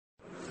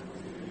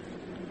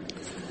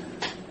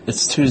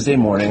It's Tuesday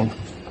morning,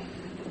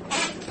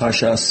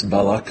 Parshas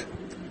Balak,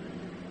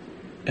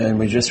 and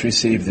we just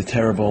received the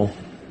terrible,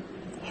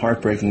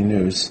 heartbreaking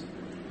news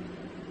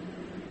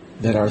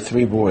that our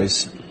three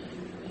boys,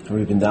 who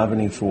we've been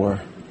davening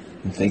for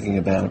and thinking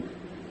about,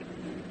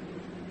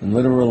 and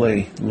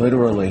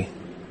literally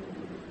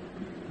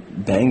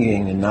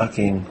banging and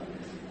knocking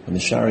on the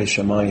Shari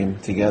Shamayim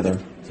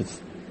together for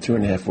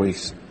 2.5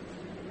 weeks,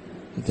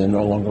 that they're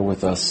no longer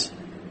with us.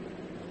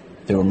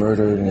 They were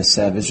murdered in a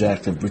savage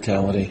act of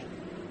brutality.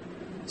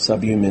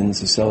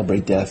 Subhumans who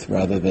celebrate death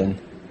rather than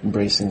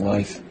embracing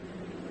life.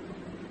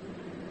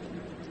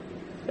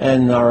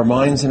 And our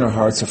minds and our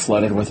hearts are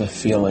flooded with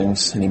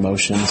feelings and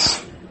emotions.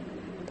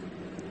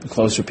 The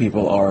closer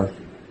people are,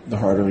 the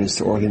harder it is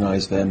to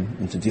organize them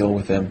and to deal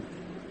with them.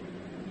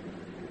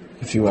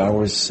 A few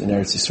hours in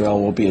Eretz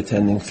Yisrael, we'll be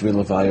attending 3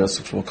 Levayos,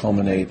 which will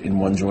culminate in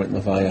one joint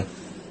Levaya.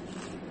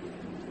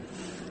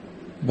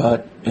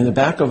 But in the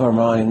back of our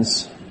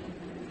minds,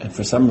 and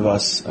for some of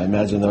us, I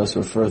imagine those who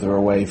are further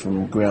away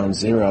from ground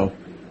zero,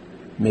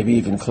 maybe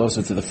even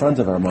closer to the front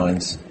of our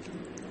minds,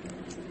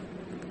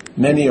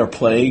 many are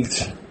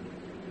plagued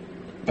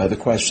by the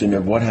question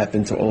of what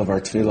happened to all of our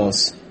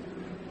tefillos.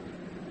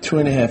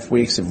 2.5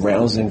 weeks of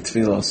rousing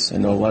tefillos. I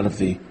know a lot of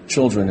the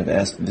children have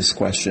asked this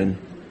question,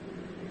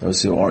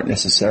 those who aren't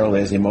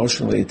necessarily as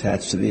emotionally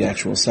attached to the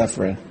actual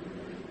suffering,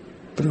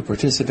 but who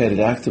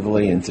participated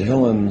actively in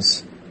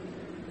tehillims,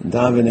 in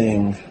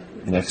davening,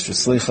 in extra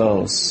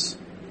slichos.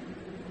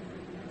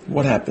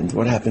 What happened?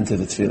 What happened to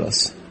the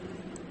tefillos?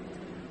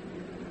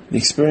 The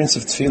experience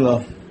of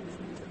tefillah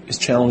is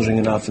challenging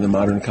enough in the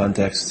modern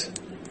context.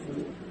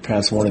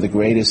 Perhaps one of the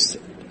greatest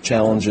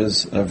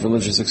challenges of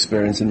religious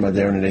experience in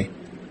modernity.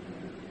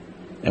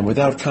 And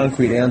without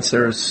concrete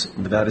answers,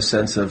 without a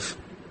sense of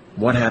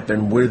what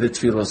happened, where did the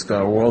tefillos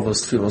go, were all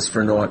those tefillos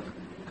for naught,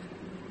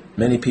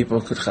 many people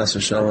could chas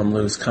v'shalom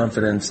lose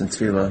confidence in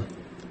tefillah,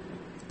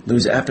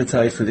 lose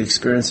appetite for the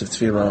experience of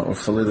tefillah, or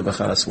chalila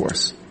b'chas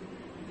worse.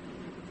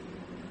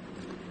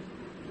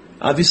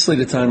 Obviously,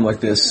 at a time like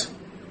this,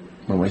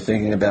 when we're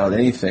thinking about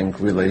anything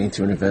relating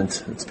to an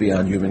event that's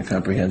beyond human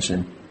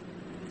comprehension,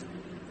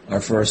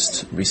 our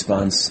first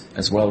response,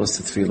 as well as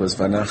to tefillah, is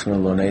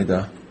V'anachnu lo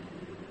neda.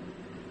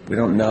 We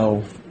don't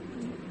know.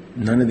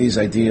 None of these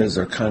ideas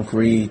are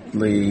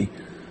concretely,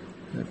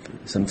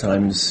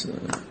 sometimes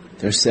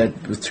they're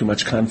said with too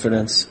much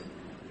confidence.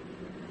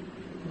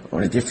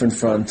 On a different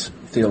front,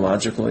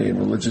 theologically and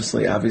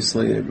religiously,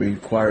 obviously, it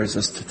requires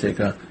us to take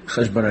a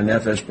cheshbon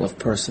hanefesh, both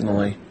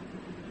personally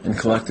and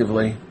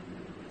collectively,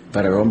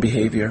 about our own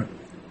behavior.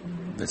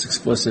 That's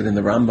explicit in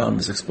the Rambam,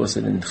 is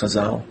explicit in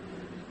Chazal.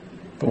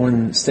 But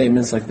when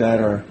statements like that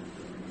are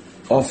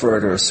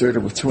offered or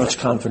asserted with too much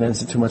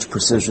confidence and too much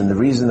precision, the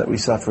reason that we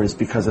suffer is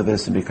because of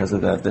this and because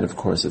of that, then of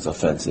course it's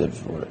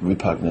offensive or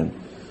repugnant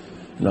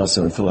and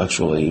also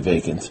intellectually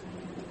vacant.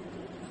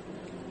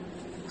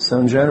 So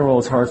in general,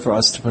 it's hard for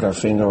us to put our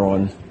finger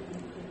on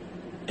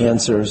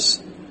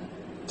answers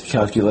to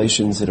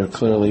calculations that are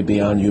clearly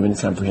beyond human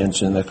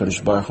comprehension that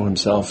Kadosh Baruch Hu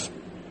himself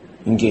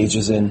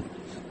engages in.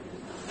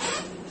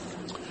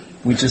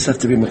 We just have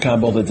to be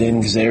makabel the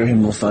din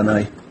gzeirhim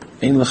l'fanai.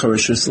 Ein lecha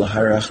reshus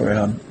l'hara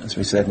achareham. As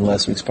we said in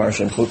last week's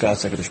parsha,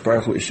 Chukas, Kadosh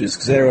Baruch Hu issues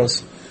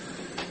gzeros.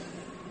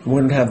 We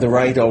wouldn't have the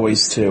right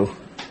always to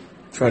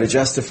try to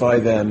justify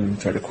them,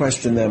 try to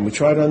question them. We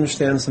try to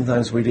understand,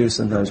 sometimes we do,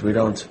 sometimes we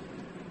don't.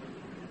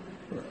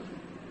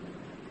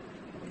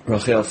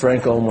 Rachel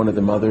Frankel, one of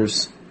the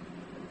mothers,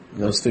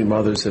 those 3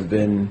 mothers have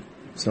been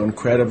so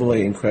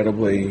incredibly,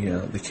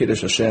 the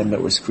Kiddush Hashem that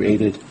was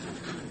created,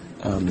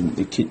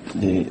 the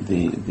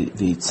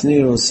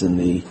tznius and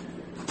the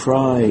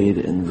pride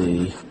and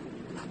the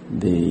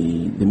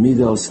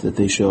midos that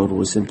they showed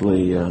was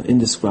simply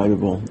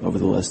indescribable over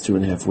the last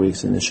 2.5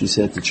 weeks. And as she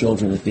said to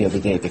children at the other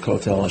day at the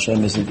Kotel,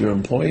 Hashem isn't your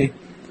employee.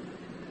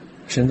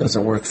 Hashem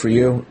doesn't work for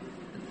you.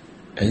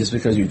 And just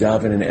because you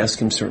daven and ask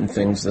him certain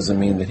things doesn't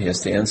mean that he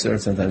has to answer.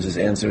 Sometimes his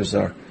answers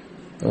are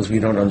those we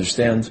don't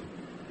understand.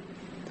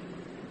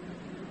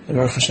 And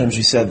Baruch Hashem,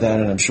 she said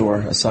that, and I'm sure,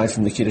 aside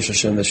from the Kiddush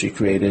Hashem that she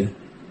created,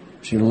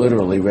 she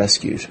literally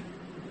rescued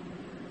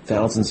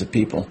thousands of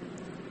people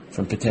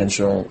from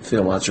potential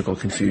theological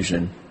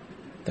confusion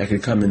that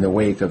could come in the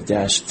wake of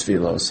dashed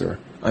tefillos or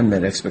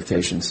unmet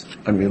expectations,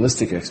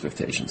 unrealistic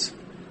expectations.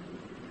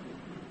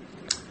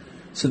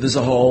 So there's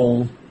a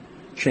whole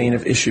chain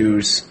of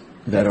issues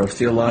that are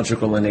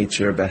theological in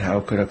nature about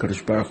how could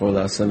HaKadosh Baruch Hu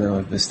allow something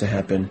like this to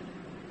happen.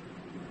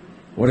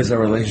 What is our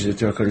relationship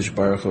to HaKadosh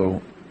Baruch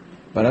Hu?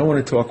 But I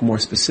want to talk more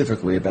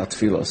specifically about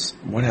tefillos.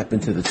 What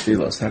happened to the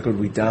tefillos? How could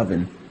we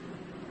daven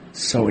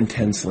so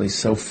intensely,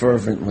 so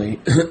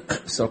fervently,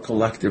 so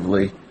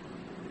collectively?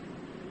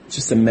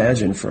 Just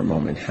imagine for a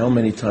moment how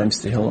many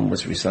times Tehillim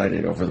was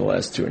recited over the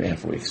last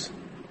 2.5 weeks.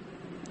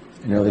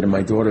 I know that in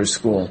my daughter's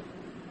school,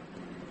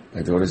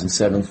 my daughter's in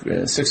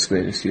 6th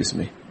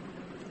grade,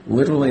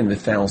 literally in the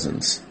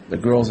thousands, the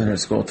girls in her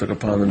school took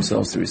upon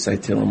themselves to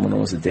recite Tehillim when it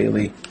was a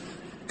daily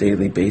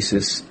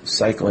basis,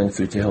 cycling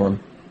through Tehillim.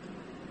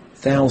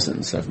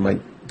 Thousands of my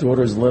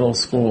daughter's little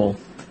school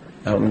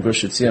Out in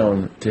Gush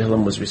Etzion,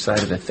 Tehillim was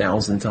recited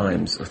 1,000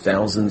 times, or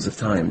thousands of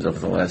times over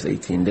the last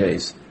 18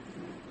 days.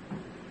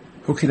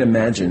 Who can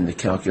imagine the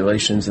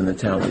calculations and the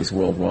tallies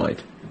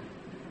worldwide?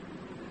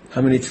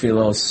 How many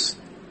tefillos,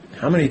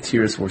 how many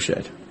tears were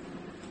shed?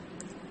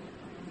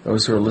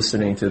 Those who are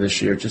listening to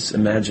this year, just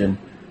imagine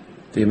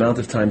the amount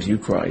of times you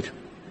cried,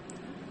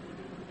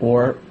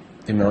 or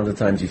the amount of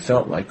times you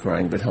felt like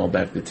crying but held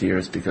back the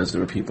tears because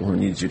there were people who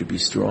needed you to be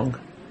strong,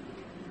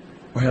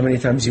 or how many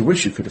times you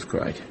wish you could have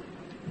cried.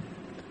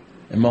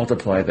 And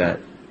multiply that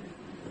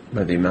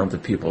by the amount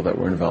of people that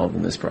were involved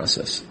in this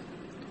process.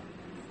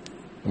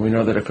 And we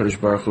know that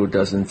HaKadosh Baruch Hu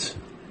doesn't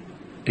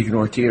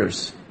ignore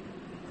tears,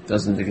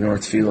 doesn't ignore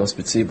tefillos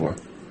b'tzibur.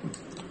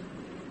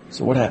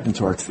 So what happened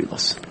to our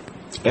tefillos?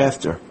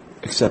 After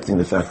accepting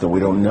the fact that we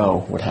don't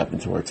know what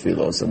happened to our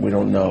tefillos, and we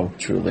don't know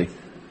truly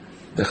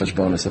the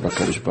cheshbonos of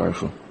HaKadosh Baruch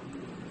Hu.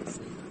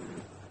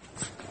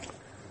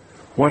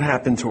 What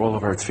happened to all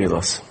of our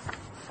tefillos?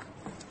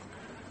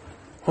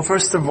 Well,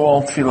 first of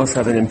all, tefillos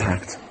have an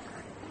impact.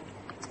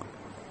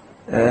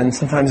 And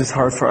sometimes it's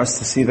hard for us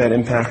to see that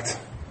impact.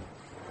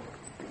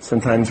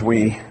 Sometimes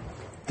we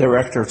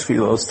direct our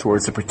tefillos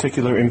towards a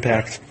particular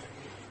impact,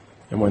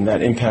 and when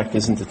that impact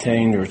isn't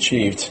attained or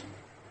achieved,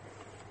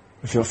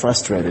 we feel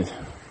frustrated.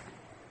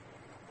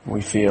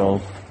 We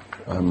feel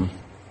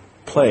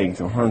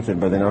plagued or haunted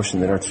by the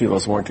notion that our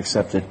tefillos weren't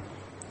accepted.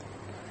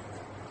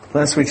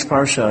 Last week's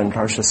parsha, in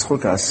Parshas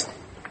Chukas,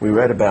 we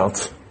read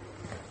about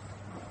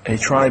a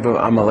tribe of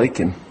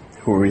Amalekim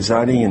who were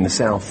residing in the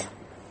south,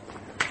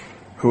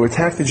 who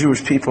attacked the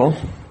Jewish people,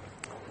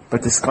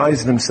 but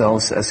disguised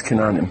themselves as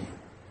Canaanim.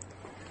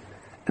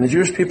 And the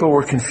Jewish people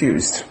were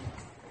confused.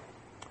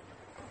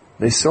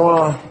 They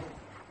saw,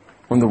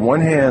 on the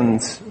one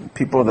hand,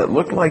 people that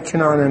looked like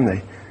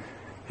Canaanim,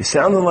 they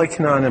sounded like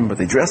Canaanim, but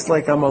they dressed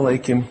like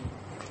Amalekim.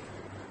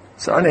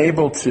 So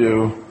unable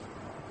to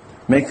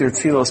make their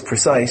tefillos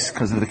precise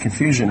because of the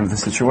confusion of the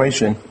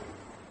situation,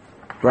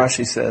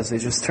 Rashi says they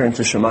just turned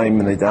to Shemayim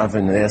and they daven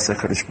and they ask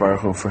HaKadosh Baruch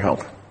Hu for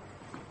help.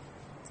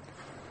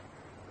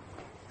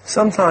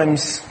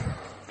 Sometimes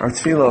our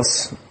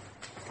tefillos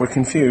were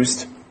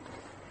confused,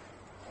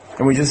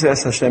 and we just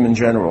ask Hashem in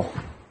general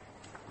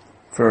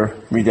for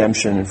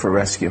redemption and for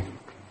rescue.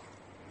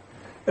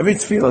 Every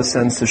tefillah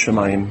sends to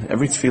Shemayim.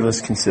 Every tefillah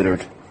is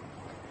considered.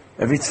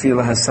 Every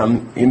tefillah has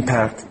some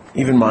impact,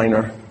 even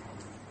minor.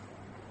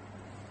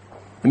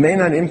 It may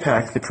not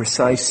impact the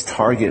precise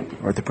target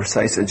or the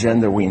precise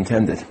agenda we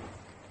intended.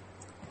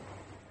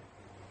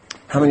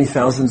 How many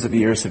thousands of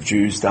years have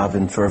Jews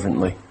davened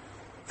fervently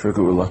for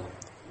Geula?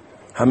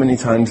 How many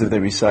times have they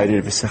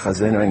recited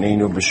V'sechazenu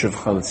Eineinu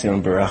b'shuvcha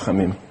l'tzion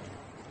b'rachamim?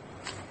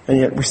 And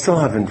yet we still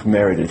haven't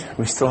merited,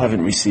 we still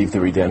haven't received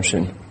the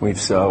redemption we've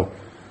so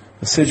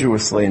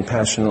assiduously and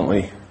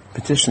passionately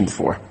petitioned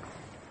for.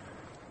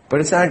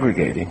 But it's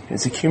aggregating,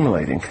 it's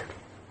accumulating.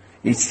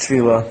 Each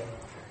tefillah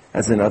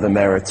adds another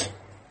merit.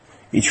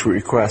 Each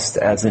request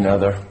adds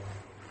another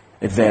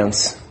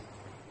advance.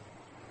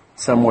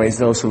 Some ways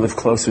those who live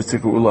closer to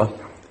Geula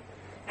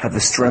have the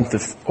strength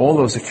of all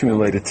those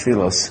accumulated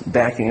tefillos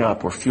backing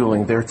up or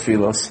fueling their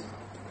tefillos.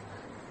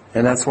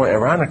 And that's why,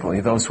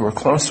 ironically, those who are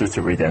closer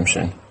to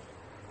redemption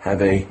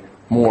have a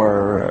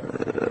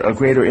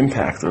greater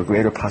impact or a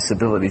greater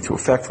possibility to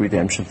affect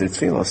redemption through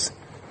tefillos,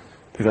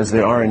 because they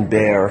aren't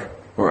bare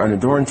or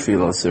unadorned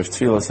tefillos, they're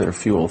tefillos that are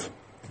fueled.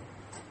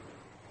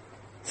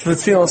 So the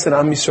tefillos that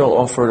Am Yisrael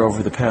offered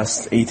over the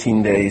past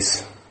 18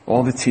 days,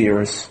 all the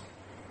tears,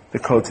 the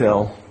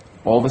kotel,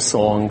 all the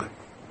song,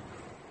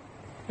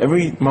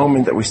 every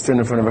moment that we stood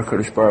in front of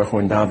HaKadosh Baruch Hu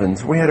and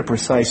davened, we had a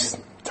precise,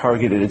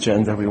 targeted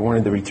agenda. We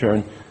wanted the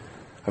return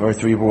of our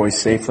 3 boys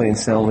safely and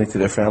soundly to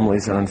their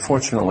families, and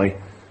unfortunately,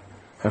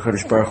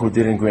 HaKadosh Baruch Hu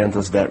didn't grant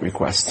us that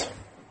request.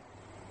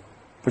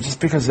 But just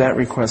because that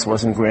request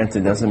wasn't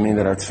granted doesn't mean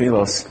that our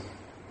tefillos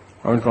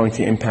aren't going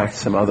to impact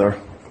some other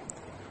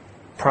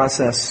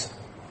process,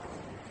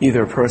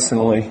 either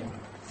personally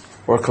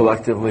or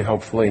collectively,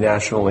 hopefully,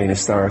 nationally and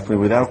historically.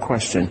 Without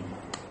question,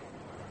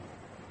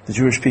 the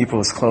Jewish people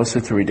is closer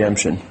to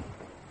redemption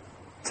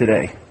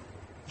today,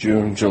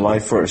 July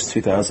 1st,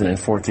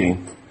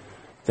 2014,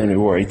 than we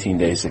were 18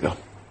 days ago.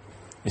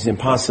 It's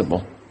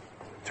impossible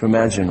to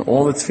imagine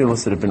all the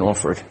tefillos that have been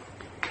offered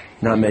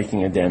not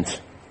making a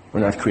dent or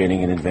not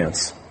creating an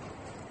advance.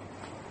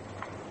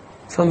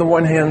 So on the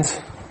one hand,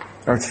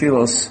 our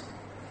tefillos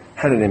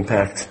had an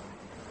impact,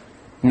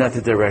 not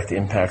the direct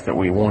impact that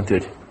we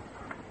wanted,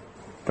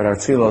 but our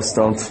tefillos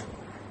don't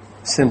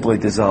simply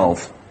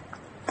dissolve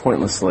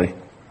pointlessly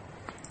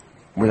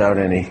without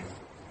any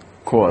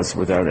cause,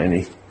 without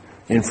any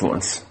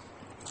influence.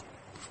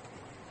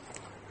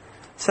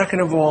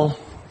 Second of all,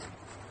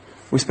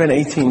 we spent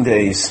 18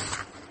 days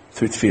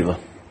through tefillah.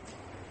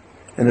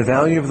 And the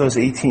value of those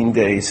 18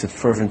 days of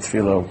fervent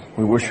tefillah,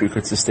 we wish we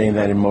could sustain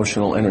that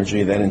emotional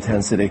energy, that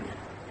intensity,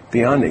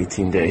 beyond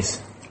 18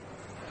 days.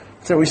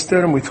 So we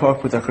stood and we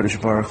talked with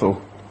HaKadosh Baruch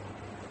Hu.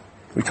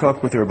 We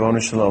talked with the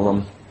Ribono Shel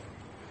Olam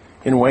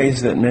in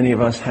ways that many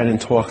of us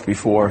hadn't talked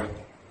before.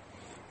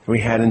 We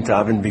hadn't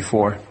davened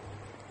before.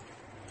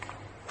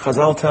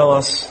 Chazal tell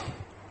us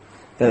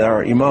that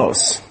our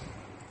imos,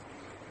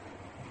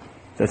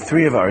 that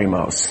three of our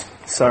imos,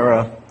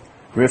 Sarah,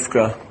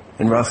 Rivka,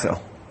 and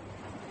Rachel,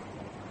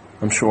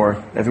 I'm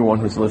sure everyone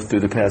who's lived through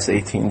the past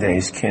 18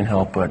 days can't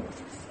help but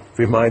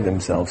remind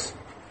themselves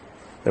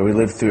that we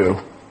lived through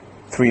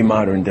three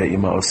modern day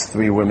imos,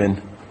 three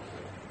women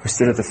who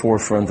stood at the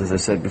forefront, as I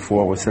said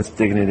before, with such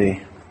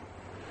dignity,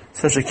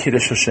 such a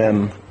Kiddush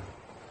Hashem,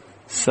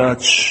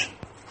 such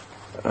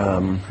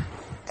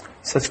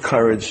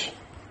courage,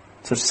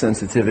 such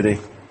sensitivity.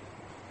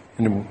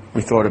 And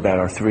we thought about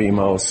our three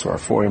imos, or our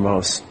four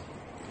imos.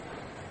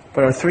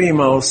 But our three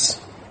imos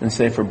in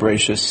Sefer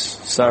Bereshis,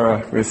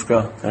 Sarah,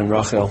 Rivka, and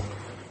Rachel,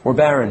 were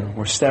barren,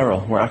 were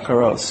sterile, were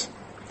akaros.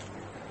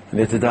 And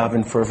they had to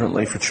daven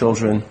fervently for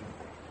children.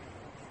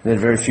 They had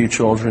very few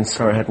children.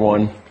 Sarah had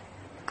one.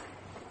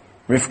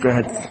 Rivka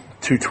had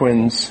two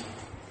twins.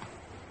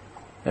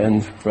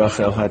 And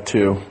Rachel had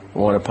two,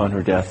 one upon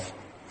her death.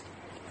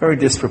 Very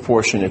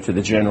disproportionate to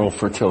the general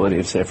fertility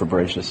of Sefer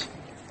Bereshis.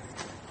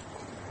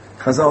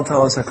 Chazal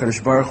tell us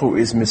HaKadosh Baruch Hu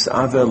is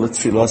mis'aveh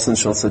l'tfilosan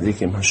shel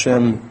tzadikim.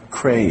 Hashem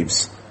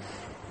craves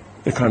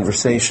the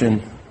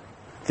conversation,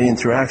 the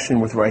interaction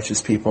with righteous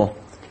people.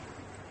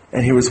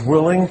 And He was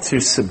willing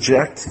to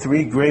subject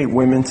three great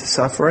women to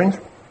suffering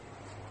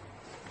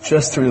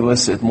just to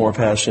elicit more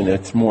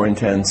passionate, more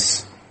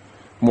intense,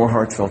 more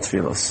heartfelt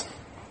tefillos.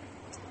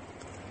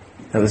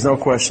 Now there's no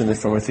question that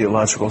from a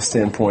theological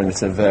standpoint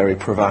it's a very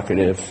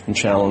provocative and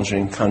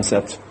challenging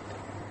concept.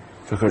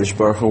 If HaKadosh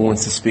Baruch Hu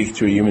wants to speak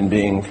to a human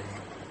being,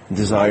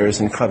 desires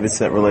and covets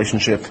that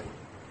relationship,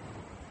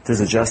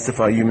 does it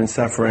justify human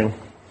suffering?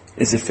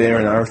 Is it fair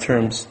in our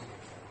terms?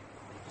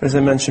 As I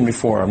mentioned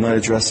before, I'm not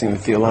addressing the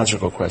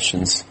theological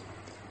questions,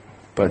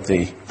 but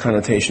the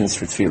connotations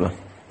for tefillah.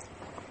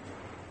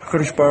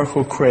 HaKadosh Baruch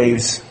Hu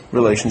craves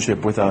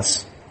relationship with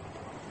us,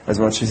 as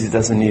much as He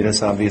doesn't need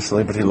us,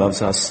 obviously, but He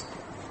loves us,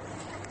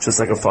 just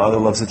like a father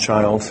loves a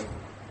child.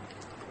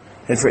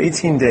 And for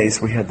 18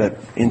 days we had that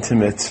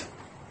intimate,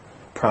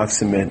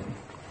 proximate,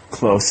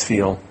 close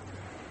feel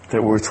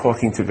that we were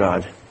talking to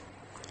God.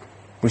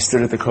 We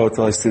stood at the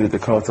Kotel, I stood at the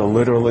Kotel,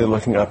 literally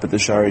looking up at the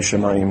Shari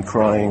Shemayim,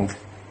 crying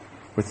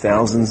with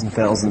thousands and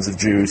thousands of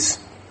Jews.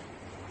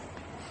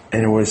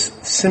 And it was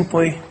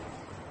simply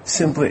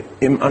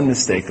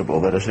unmistakable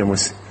that Hashem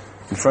was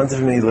in front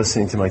of me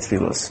listening to my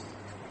tefillos.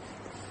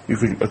 You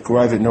could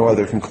arrive at no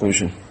other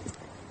conclusion.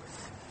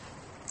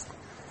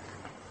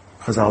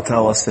 Chazal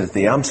tell us that at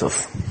the Yam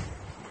Suf,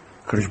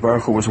 Kadosh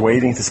Baruch Hu was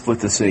waiting to split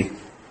the sea.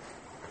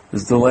 He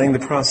was delaying the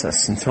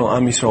process until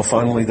Am Yisrael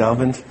finally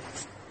davened.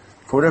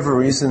 For whatever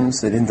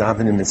reasons, they didn't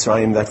daven in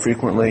Mitzrayim that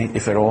frequently,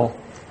 if at all.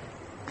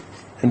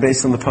 And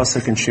based on the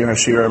pasuk in Shir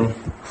Hashirim,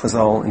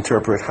 Chazal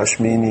interpret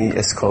Hashmini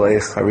es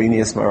kolech,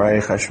 Harini es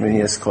marayich,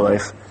 Hashmini es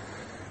kolech.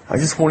 I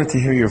just wanted to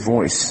hear your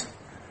voice.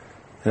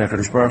 And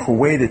HaKadosh Baruch Hu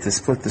waited to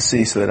split the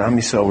sea so that Am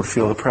Yisrael would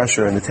feel the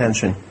pressure and the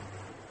tension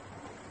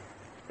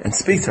and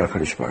speak to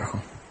HaKadosh Baruch Hu.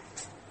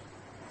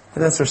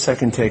 And that's our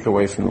second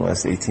takeaway from the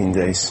last 18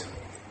 days.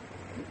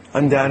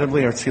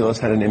 Undoubtedly, our tefillos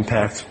had an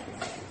impact,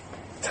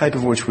 type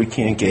of which we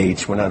can't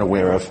gauge, we're not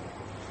aware of.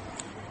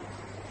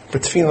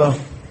 But tefillah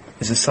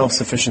is a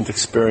self-sufficient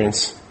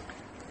experience,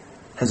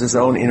 has its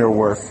own inner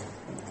work,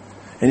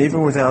 and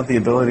even without the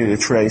ability to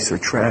trace or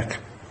track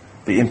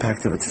the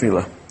impact of a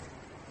tefillah,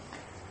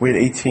 we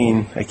had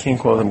 18, I can't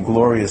call them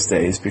glorious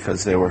days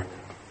because they were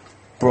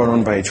brought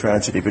on by a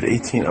tragedy, but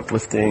 18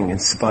 uplifting,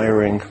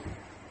 inspiring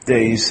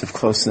days of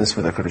closeness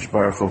with HaKadosh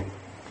Baruch Hu.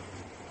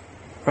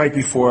 Right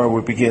before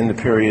we begin the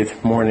period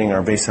mourning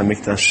our Beis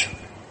HaMikdash,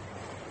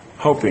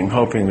 hoping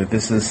that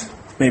this is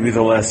maybe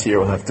the last year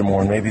we'll have to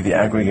mourn, maybe the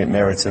aggregate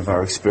merits of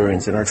our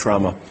experience and our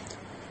trauma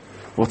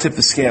will tip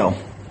the scale,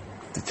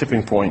 the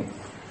tipping point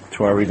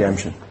to our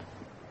redemption.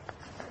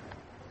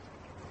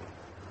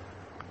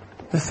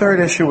 The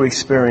third issue we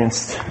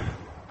experienced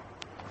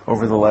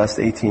over the last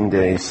 18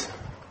 days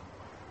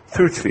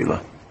through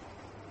tefillah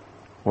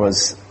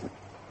was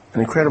an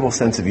incredible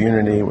sense of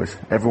unity, which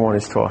everyone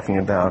is talking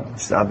about.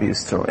 It's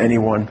obvious to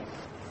anyone.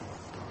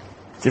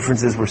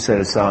 Differences were set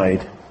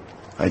aside.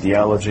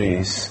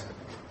 Ideologies,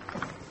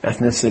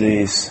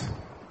 ethnicities,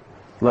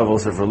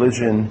 levels of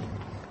religion.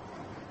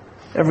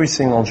 Every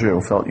single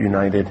Jew felt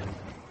united.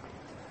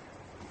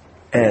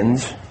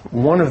 And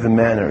one of the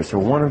manners, or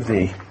one of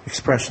the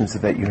expressions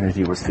of that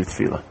unity was through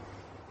tefillah.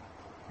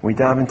 We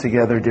daven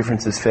together,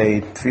 differences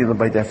fade. Tefillah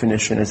by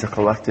definition is a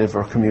collective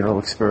or communal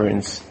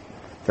experience.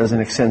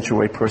 Doesn't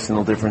accentuate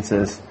personal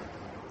differences.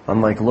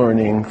 Unlike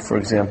learning, for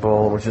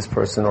example, which is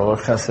personal, or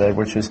chesed,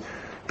 which is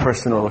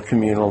personal or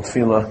communal,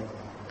 tefillah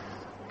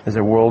is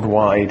a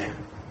worldwide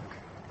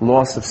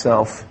loss of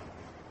self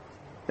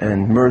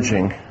and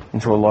merging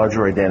into a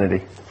larger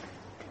identity.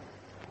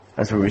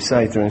 As we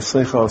recite during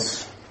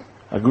Slichos,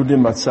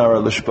 Agudim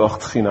Matzara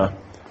Lishpoch Tchina,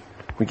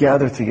 we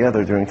gather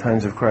together during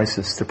times of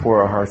crisis to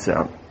pour our hearts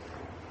out.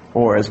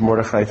 Or as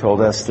Mordechai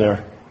told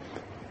Esther,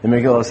 in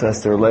Megillah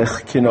Esther,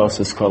 Lech Kinos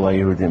es kol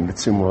HaYehudim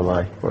b'tzumu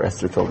alai, or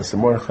Esther told us to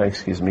Mordechai,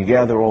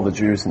 gather all the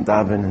Jews and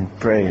daven and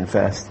pray and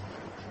fast.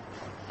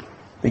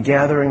 The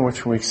gathering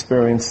which we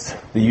experienced,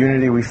 the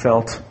unity we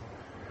felt,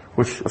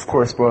 which of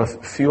course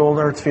both fueled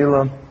our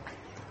tefillah,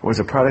 was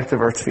a product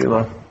of our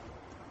tefillah,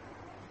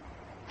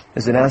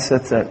 is an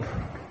asset that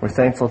we're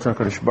thankful to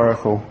HaKadosh Baruch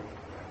Hu.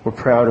 We're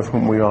proud of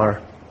whom we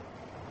are.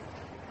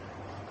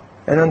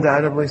 And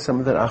undoubtedly some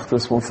of that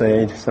achdus will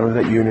fade, some of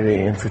that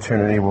unity and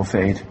fraternity will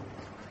fade.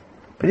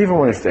 But even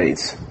when it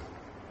fades,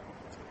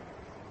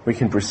 we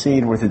can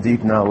proceed with a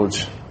deep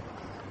knowledge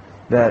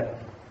that,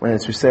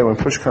 as we say, when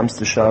push comes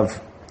to shove,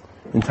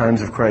 in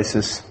times of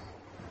crisis,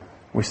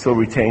 we still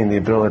retain the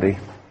ability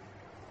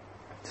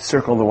to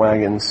circle the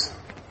wagons,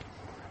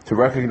 to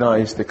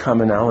recognize the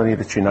commonality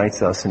that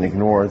unites us and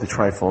ignore the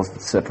trifles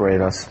that separate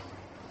us,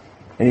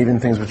 and even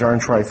things which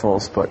aren't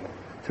trifles, but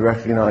to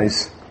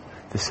recognize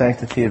the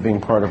sanctity of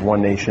being part of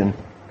one nation,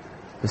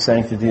 the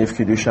sanctity of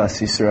Kedushas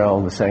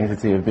Yisrael, the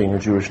sanctity of being a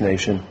Jewish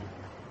nation.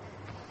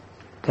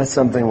 That's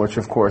something which,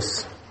 of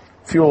course,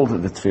 fueled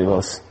the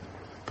tefillos,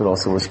 but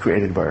also was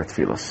created by our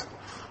tefillos.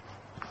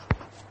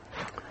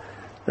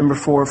 Number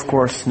 4, of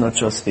course, not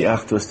just the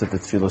achdus that the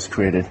tefillos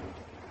created,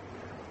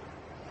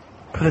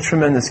 but a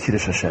tremendous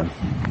Kiddush Hashem.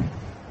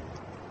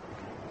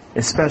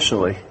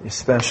 Especially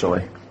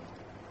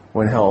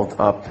when held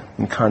up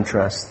in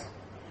contrast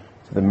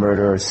to the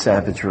murder,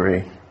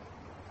 savagery,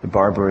 the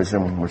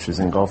barbarism which is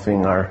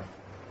engulfing our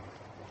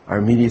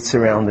immediate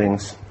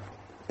surroundings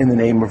in the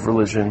name of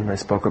religion. I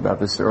spoke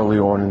about this early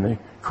on in the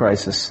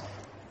crisis.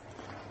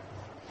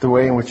 The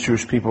way in which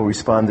Jewish people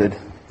responded,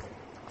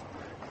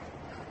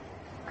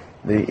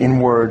 the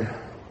inward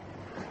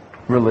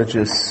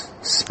religious,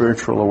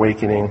 spiritual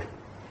awakening,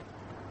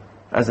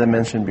 as I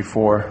mentioned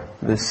before,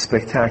 this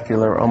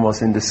spectacular,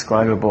 almost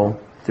indescribable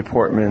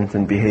deportment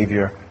and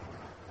behavior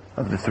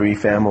of the 3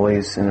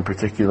 families, and in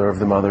particular of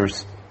the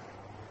mothers.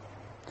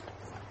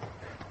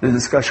 The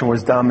discussion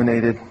was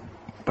dominated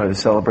by the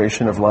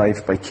celebration of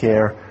life, by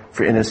care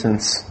for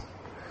innocence,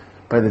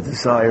 by the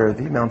desire,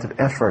 the amount of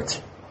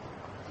effort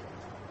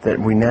that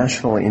we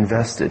nationally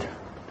invested,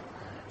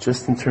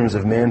 just in terms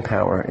of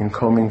manpower, in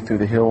combing through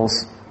the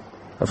hills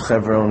of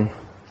Hebron,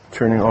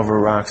 turning over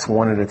rocks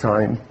one at a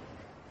time,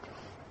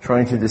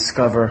 trying to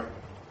discover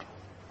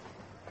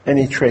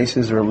any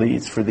traces or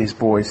leads for these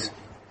boys.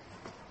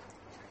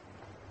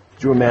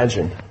 Could you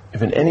imagine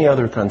if in any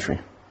other country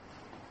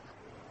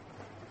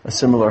a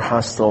similar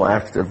hostile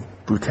act of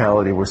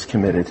brutality was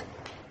committed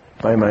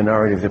by a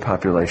minority of the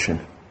population?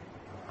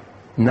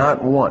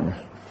 Not one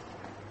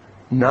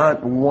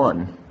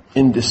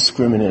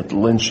indiscriminate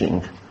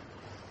lynching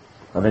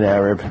of an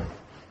Arab.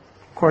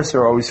 Of course,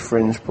 there are always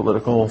fringe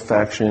political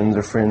factions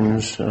or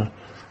fringe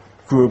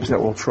groups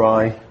that will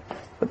try,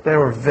 but they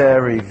were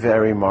very,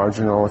 very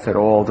marginal, if at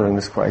all, during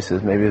this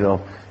crisis. Maybe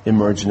they'll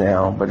emerge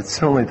now, but it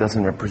certainly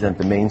doesn't represent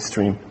the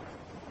mainstream.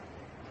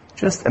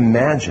 Just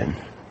imagine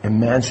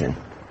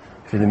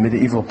if in the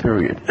medieval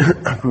period,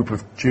 a group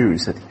of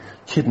Jews had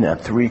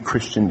kidnapped 3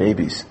 Christian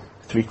babies,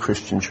 3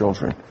 Christian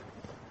children.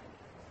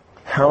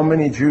 How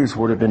many Jews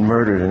would have been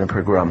murdered in a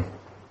pogrom?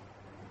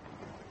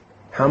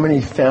 How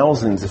many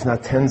thousands, if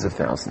not tens of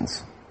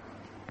thousands,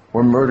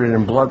 were murdered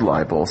in blood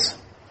libels,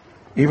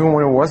 even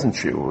when it wasn't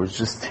true, it was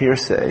just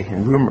hearsay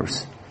and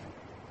rumors?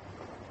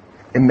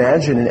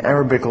 Imagine in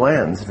Arabic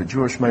lands if a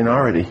Jewish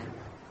minority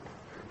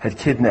had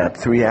kidnapped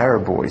 3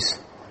 Arab boys.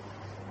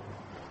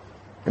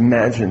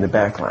 Imagine the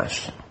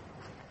backlash.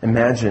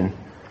 Imagine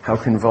how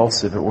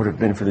convulsive it would have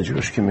been for the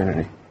Jewish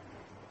community.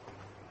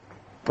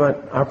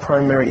 But our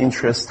primary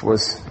interest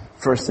was,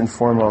 first and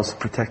foremost,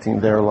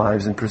 protecting their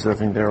lives and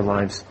preserving their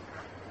lives,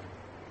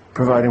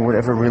 providing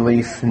whatever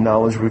relief and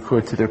knowledge we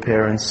could to their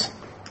parents,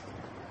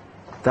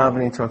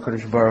 davening to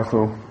HaKadosh Baruch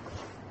Hu,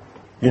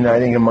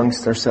 uniting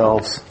amongst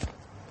ourselves.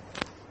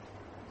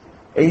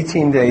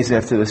 18 days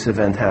after this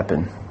event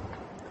happened,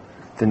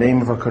 the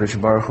name of HaKadosh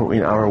Baruch Hu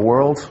in our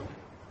world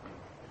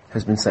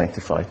has been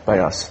sanctified by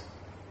us.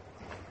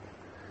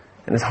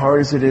 And as hard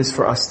as it is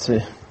for us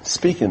to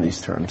speak in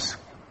these terms,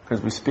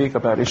 because we speak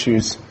about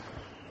issues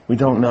we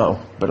don't know,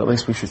 but at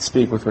least we should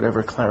speak with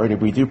whatever clarity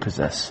we do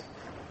possess.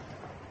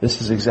 This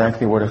is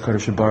exactly what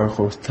HaKadosh Baruch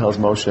Hu tells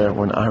Moshe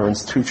when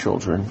Aaron's 2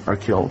 children are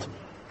killed.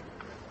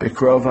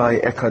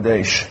 Bekrovai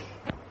Ekadesh.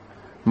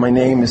 My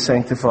name is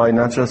sanctified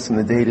not just in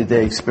the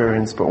day-to-day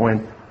experience, but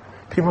when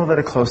people that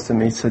are close to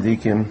me,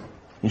 tzaddikim,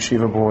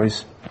 yeshiva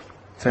boys,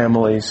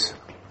 families,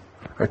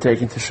 are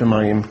taken to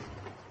Shemayim.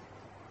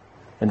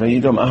 And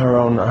Vayidom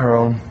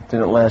Aharon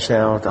didn't lash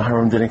out,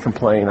 Aharon didn't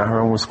complain,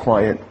 Aharon was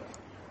quiet.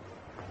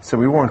 So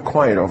we weren't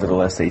quiet over the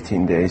last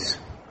 18 days,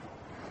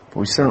 but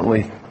we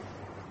certainly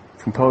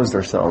composed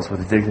ourselves with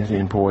the dignity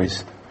and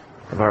poise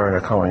of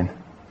Aaron HaKohen.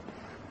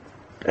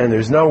 And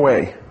there's no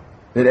way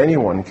that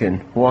anyone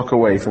can walk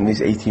away from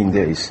these 18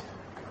 days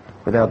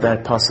without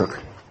that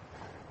pasuk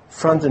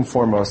front and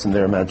foremost in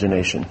their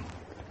imagination.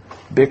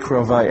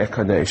 Bikrovai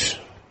Ekadesh.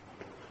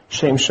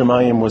 Shem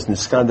Shemayim was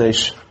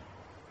Niskadesh.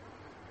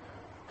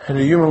 At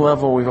a human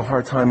level, we have a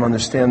hard time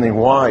understanding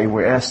why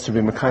we're asked to be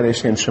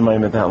Mekadesh Shem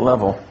Shemayim at that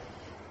level.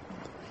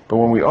 But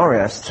when we are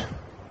asked,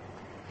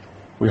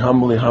 we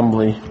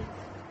humbly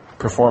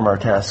perform our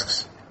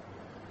tasks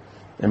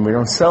And we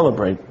don't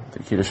celebrate the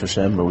Kiddush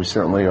Hashem, but we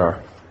certainly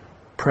are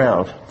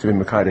proud to be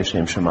Mekadesh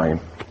Shem Shemayim.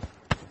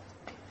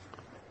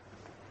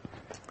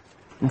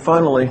 And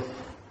finally,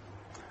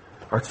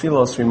 our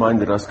tefillos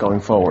reminded us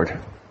going forward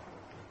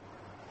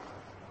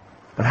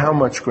of how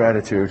much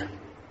gratitude,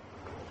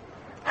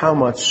 how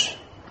much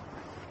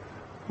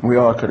we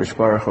are Kadosh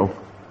Baruch Hu.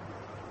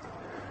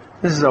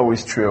 This is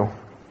always true.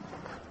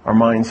 Our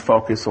minds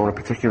focus on a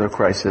particular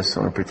crisis,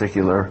 on a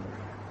particular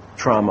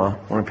trauma,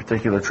 on a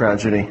particular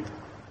tragedy.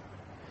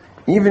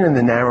 Even in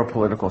the narrow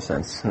political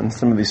sense, and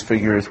some of these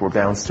figures were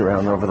bounced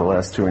around over the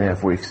last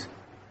 2.5 weeks.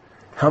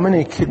 How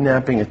many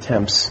kidnapping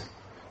attempts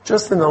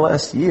just in the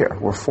last year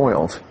were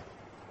foiled?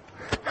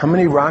 How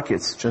many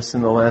rockets just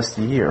in the last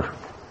year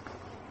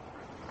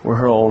were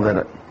hurled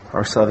at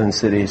our southern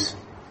cities?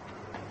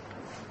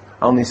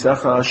 Sometimes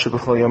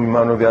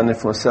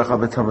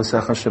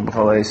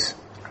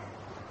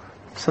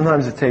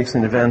it takes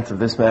an event of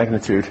this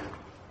magnitude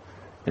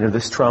and of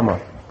this trauma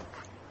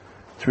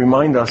to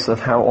remind us of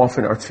how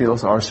often our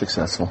tefillos are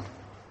successful.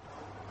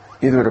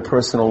 Either at a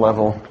personal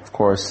level, of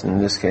course, and in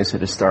this case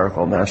at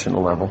historical,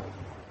 national level.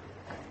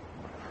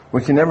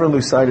 We can never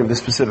lose sight of the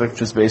specific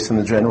just based on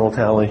the general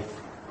tally.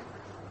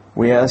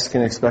 We ask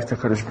and expect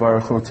HaKadosh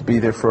Baruch Hu to be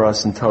there for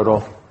us in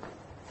total,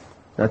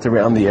 not to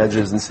round the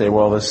edges and say,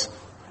 well, this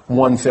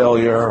one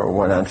failure, or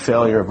one not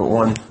failure, but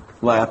one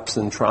lapse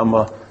and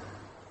trauma,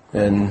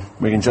 and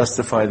we can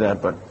justify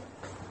that, but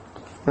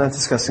we're not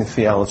discussing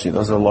theology.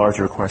 Those are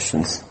larger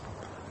questions.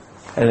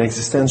 At an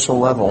existential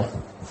level,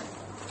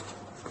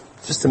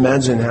 just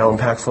imagine how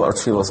impactful our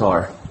tefillos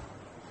are.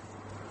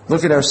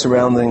 Look at our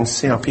surroundings,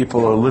 see how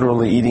people are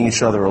literally eating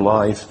each other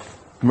alive,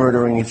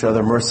 murdering each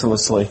other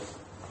mercilessly.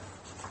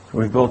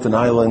 We've built an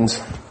island,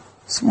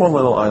 small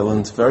little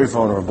island, very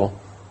vulnerable.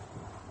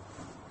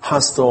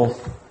 Hostile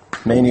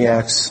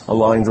maniacs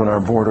aligned on our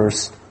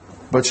borders,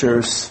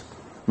 butchers,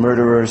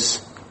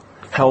 murderers,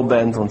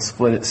 hell-bent on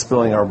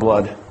spilling our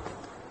blood.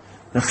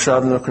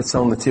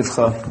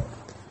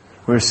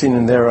 We're seen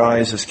in their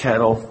eyes as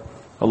cattle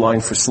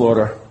aligned for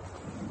slaughter.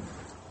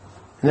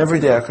 And every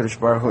day HaKadosh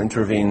Baruch Hu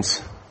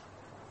intervenes.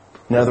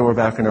 Now that we're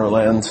back in our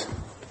land,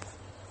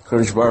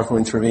 HaKadosh Baruch Hu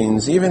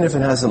intervenes, even if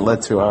it hasn't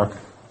led to our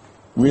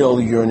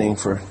real yearning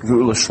for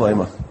Geula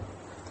Shlema.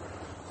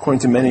 According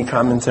to many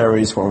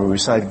commentaries, when we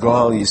recite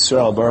Goal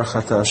Yisrael, Baruch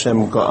Ata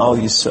Hashem, Goal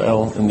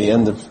Yisrael, in the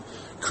end of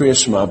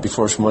Kriya Shema,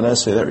 before Shmoneh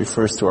Esrei, that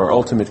refers to our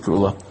ultimate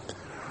Geula.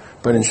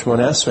 But in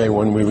Shmoneh Esrei,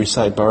 when we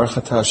recite Baruch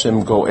Ata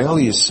Hashem, Goal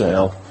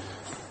Yisrael,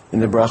 in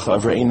the bracha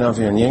of Re'ina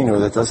V'Yanyenu,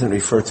 that doesn't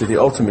refer to the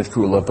ultimate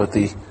Geula, but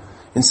the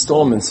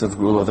installments of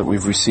Geula that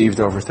we've received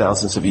over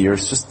thousands of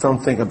years. Just don't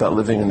think about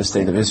living in the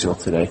state of Israel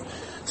today,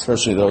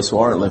 especially those who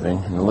aren't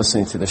living and are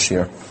listening to this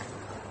year.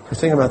 But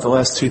think about the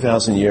last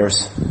 2,000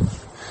 years.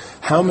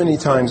 How many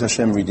times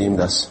Hashem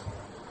redeemed us?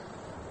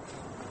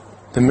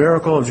 The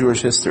miracle of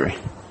Jewish history.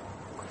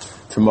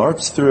 To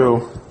march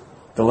through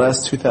the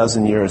last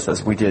 2,000 years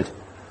as we did,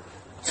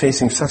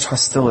 facing such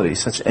hostility,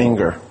 such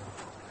anger,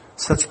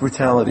 such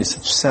brutality,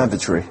 such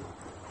savagery.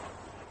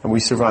 And we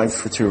survived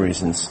for two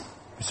reasons.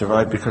 We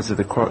survived because of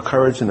the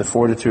courage and the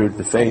fortitude,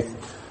 the faith,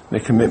 and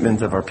the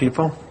commitment of our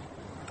people.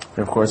 And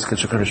of course,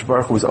 HaKadosh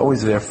Baruch Hu was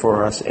always there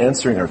for us,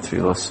 answering our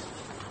tefillos,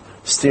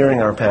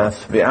 steering our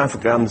path.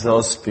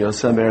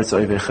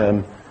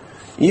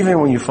 Even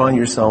when you find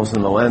yourselves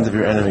in the land of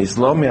your enemies,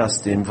 I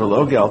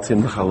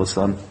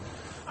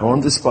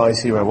won't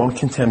despise you, I won't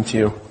contempt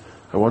you,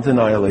 I won't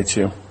annihilate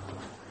you.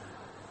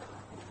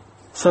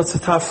 So it's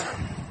a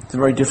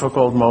very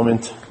difficult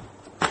moment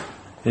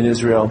in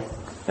Israel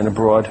and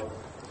abroad.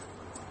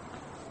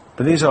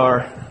 But these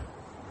are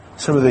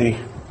some of the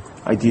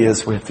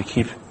ideas we have to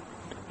keep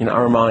in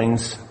our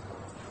minds,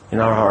 in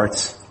our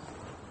hearts,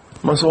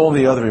 amongst all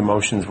the other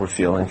emotions we're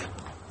feeling.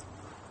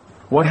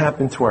 What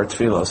happened to our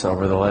tefillos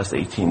over the last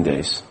 18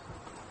 days?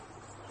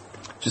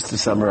 Just to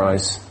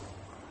summarize,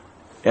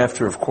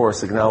 after, of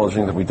course,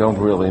 acknowledging that we don't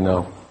really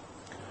know.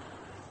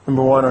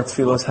 Number one, our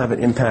tefillos have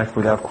an impact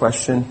without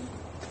question.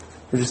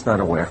 We're just not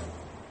aware.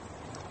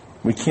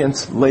 We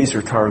can't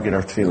laser target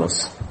our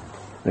tefillos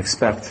and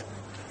expect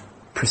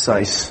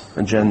precise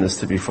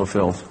agendas to be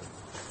fulfilled.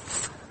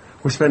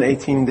 We spent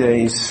 18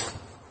 days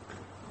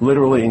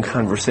literally in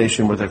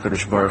conversation with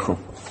HaKadosh Baruch Hu.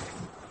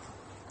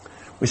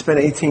 We spent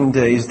 18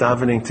 days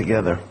davening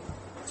together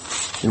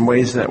in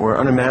ways that were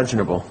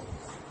unimaginable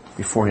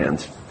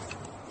beforehand.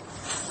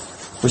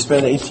 We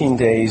spent 18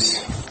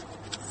 days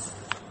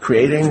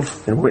creating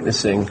and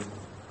witnessing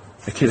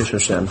the Kiddush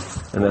Hashem,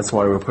 and that's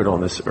why we're put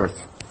on this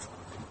earth.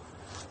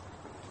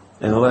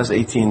 And the last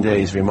 18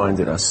 days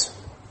reminded us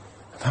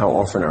of how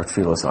often our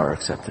tefillos are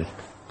accepted.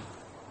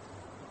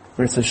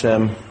 Mirz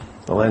Hashem,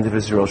 the land of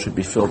Israel should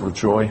be filled with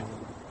joy.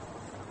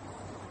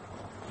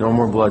 No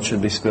more blood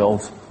should be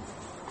spilled.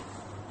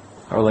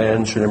 Our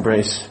land should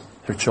embrace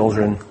their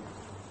children.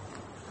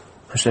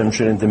 Hashem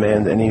shouldn't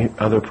demand any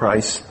other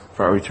price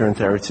for our return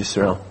to Eretz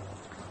Yisrael.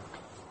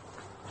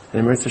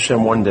 And Mirz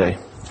Hashem, one day,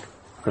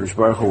 Kadosh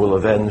Baruch Hu will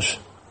avenge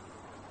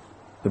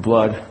the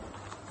blood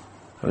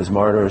of his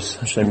martyrs,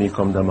 Hashem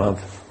Yikom Damav.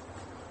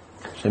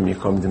 Shem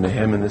Yikom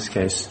D'Mehem in this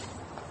case,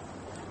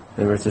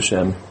 and Ritz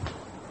Hashem,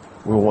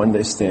 we'll one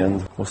day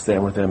we'll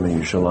stand with them in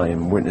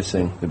Yerushalayim,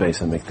 witnessing the Beis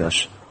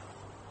HaMikdash,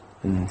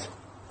 and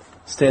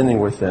standing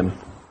with them,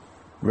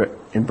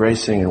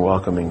 embracing and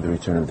welcoming the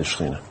return of the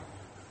Shekhinah.